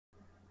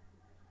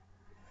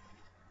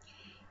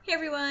Hey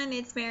everyone,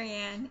 it's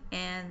Marianne,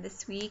 and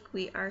this week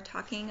we are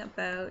talking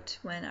about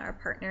when our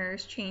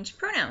partners change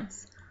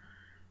pronouns.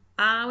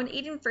 When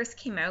Aiden first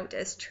came out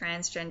as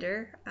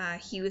transgender,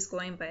 he was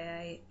going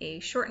by a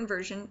shortened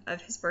version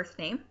of his birth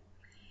name,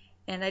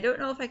 and I don't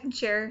know if I can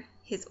share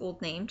his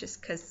old name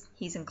just because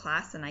he's in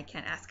class and I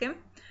can't ask him.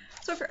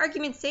 So for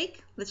argument's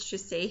sake, let's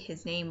just say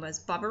his name was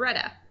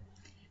Bobaretta.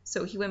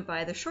 So he went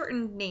by the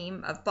shortened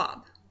name of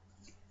Bob.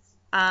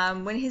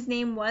 When his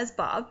name was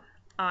Bob,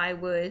 I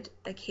would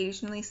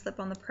occasionally slip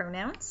on the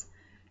pronouns,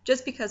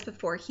 just because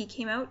before he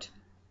came out,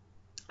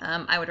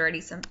 I would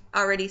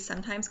already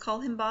sometimes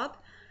call him Bob.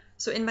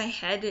 So in my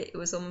head, it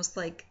was almost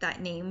like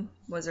that name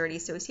was already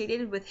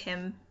associated with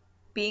him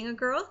being a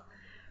girl.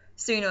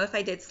 So, if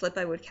I did slip,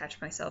 I would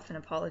catch myself and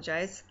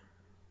apologize.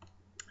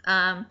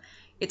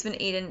 It's when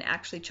Aiden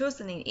actually chose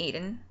the name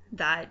Aiden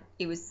that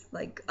it was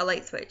like a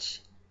light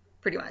switch,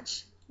 pretty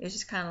much. It was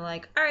just kind of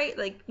like, all right,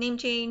 like name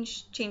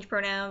change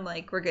pronoun,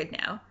 like we're good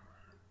now.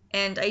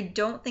 And I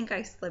don't think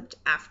I slipped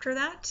after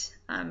that.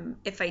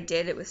 If I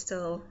did, it was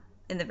still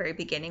in the very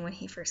beginning when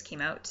he first came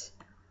out.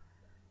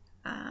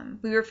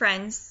 We were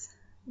friends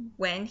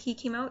when he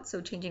came out, so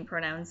changing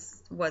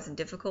pronouns wasn't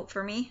difficult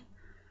for me.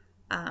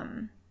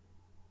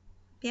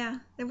 Yeah,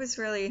 it was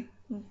really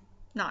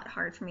not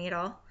hard for me at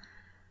all.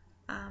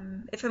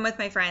 If I'm with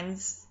my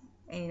friends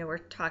and we're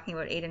talking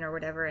about Aiden or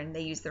whatever and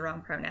they use the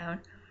wrong pronoun,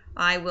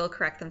 I will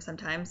correct them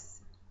sometimes.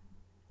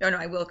 No,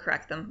 I will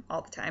correct them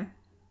all the time.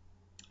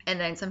 And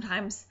then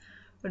sometimes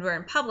when we're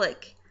in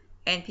public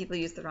and people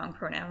use the wrong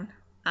pronoun,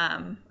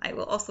 I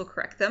will also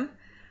correct them.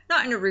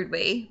 Not in a rude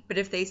way, but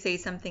if they say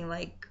something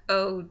like,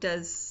 oh,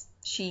 does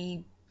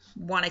she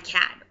want a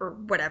cat or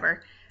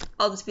whatever,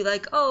 I'll just be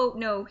like, oh,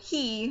 no,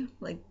 he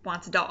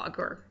wants a dog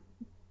or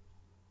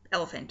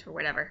elephant or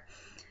whatever.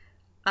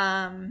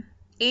 Aiden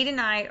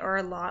and I are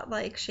a lot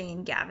like Shay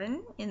and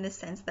Gavin in the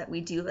sense that we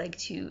do like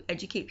to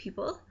educate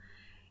people.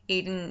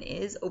 Aiden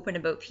is open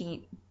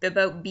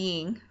about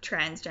being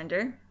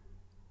transgender,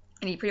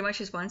 and he pretty much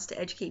just wants to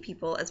educate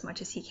people as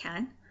much as he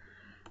can.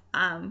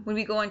 When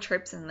we go on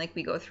trips and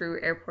we go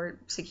through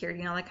airport security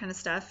and all that kind of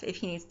stuff, if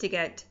he needs to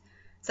get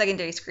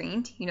secondary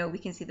screened, we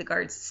can see the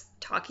guards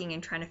talking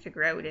and trying to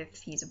figure out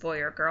if he's a boy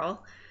or a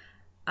girl.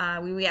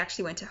 We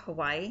actually went to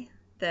Hawaii.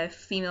 The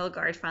female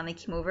guard finally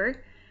came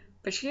over,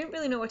 but she didn't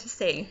really know what to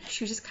say.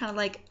 She was just kind of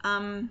like,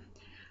 are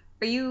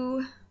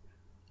you,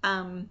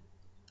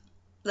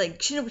 she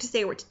didn't know what to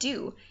say or what to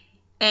do.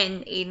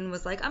 And Aiden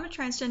was like, I'm a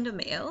transgender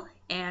male,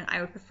 and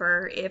I would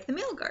prefer if the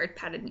male guard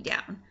patted me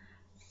down.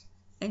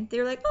 And they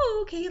were like, oh,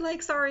 okay,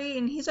 sorry.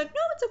 And he's like,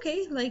 no, it's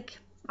okay.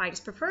 I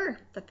just prefer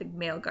that the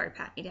male guard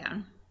pat me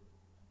down.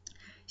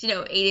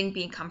 So, Aiden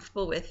being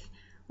comfortable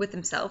with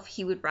himself,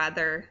 he would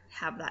rather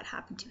have that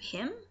happen to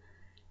him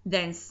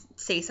than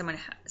say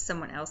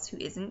someone else who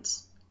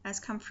isn't as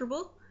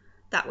comfortable.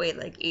 That way,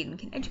 Aiden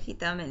can educate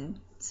them. And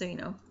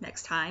so,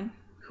 next time,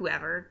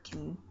 whoever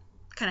can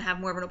kind of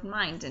have more of an open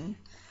mind and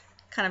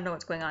kind of know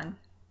what's going on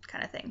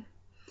kind of thing.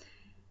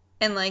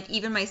 And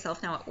even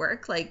myself now at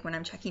work, when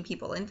I'm checking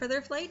people in for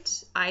their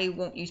flight, I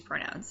won't use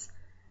pronouns.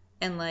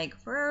 And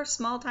for our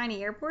small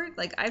tiny airport,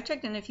 I've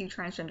checked in a few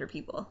transgender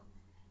people.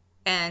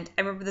 And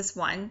I remember this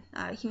one,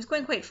 he was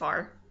going quite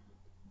far,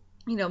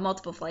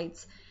 multiple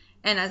flights.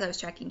 And as I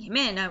was checking him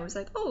in, I was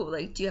like, oh,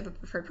 do you have a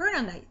preferred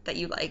pronoun that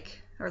you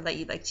like or that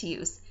you'd like to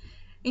use?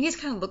 And he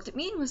just kind of looked at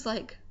me and was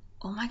like,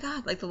 oh my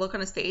God, the look on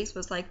his face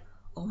was like,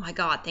 oh my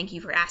God, thank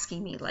you for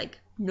asking me.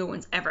 No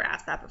one's ever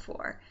asked that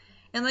before.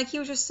 And he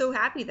was just so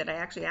happy that I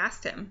actually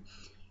asked him.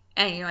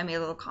 And, I made a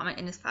little comment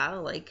in his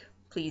file,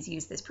 please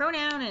use this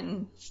pronoun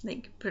and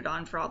put it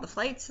on for all the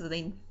flights. So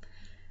they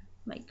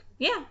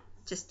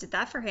just did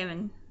that for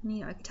him.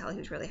 And, I could tell he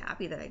was really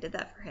happy that I did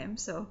that for him.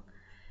 So,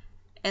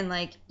 and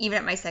even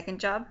at my second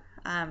job,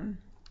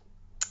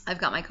 I've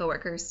got my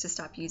coworkers to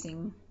stop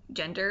using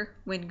gender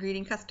when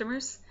greeting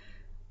customers.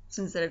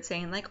 So instead of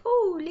saying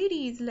oh,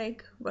 ladies,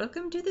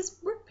 welcome to this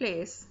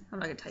workplace. I'm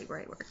not going to tell you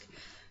where I work.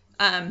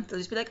 They'll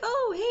just be like,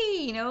 oh,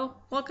 hey,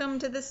 welcome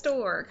to the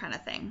store kind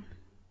of thing.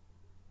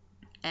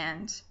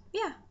 And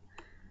yeah,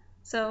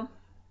 so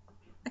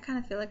I kind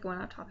of feel like going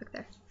off topic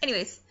there.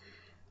 Anyways,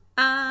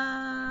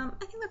 I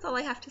think that's all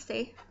I have to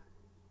say.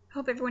 I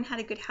hope everyone had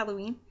a good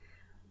Halloween.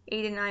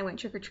 Aiden and I went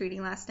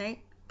trick-or-treating last night.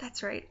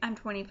 That's right, I'm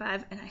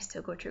 25 and I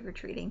still go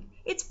trick-or-treating.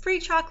 It's free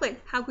chocolate.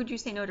 How could you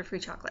say no to free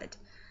chocolate?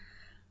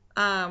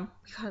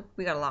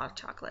 We got a lot of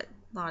chocolate,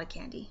 a lot of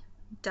candy.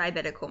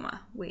 Diabetic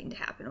coma waiting to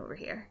happen over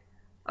here.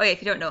 Oh yeah,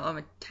 if you don't know, I'm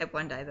a type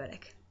 1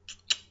 diabetic.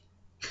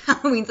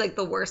 Halloween's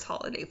the worst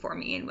holiday for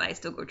me, and I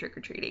still go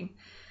trick-or-treating.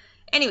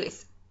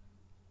 Anyways,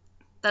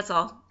 that's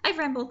all. I've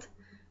rambled.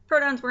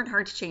 Pronouns weren't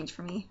hard to change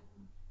for me.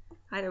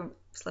 I don't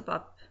slip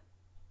up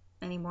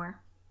anymore.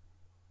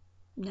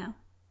 No.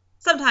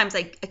 Sometimes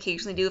I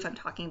occasionally do if I'm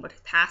talking about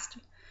his past,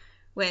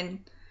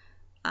 when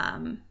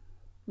I'm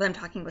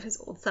talking about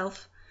his old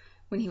self,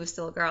 when he was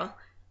still a girl,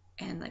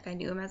 and I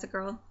knew him as a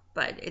girl,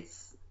 but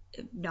it's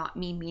not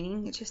me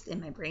meaning, it's just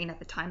in my brain at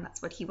the time that's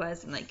what he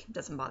was, and it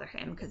doesn't bother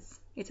him because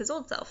it's his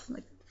old self.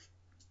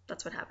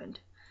 That's what happened.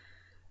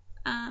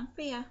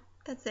 But yeah,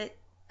 that's it.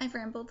 I've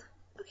rambled.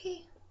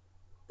 Okay.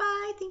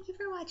 Bye. Thank you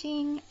for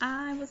watching.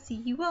 I will see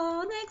you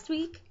all next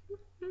week.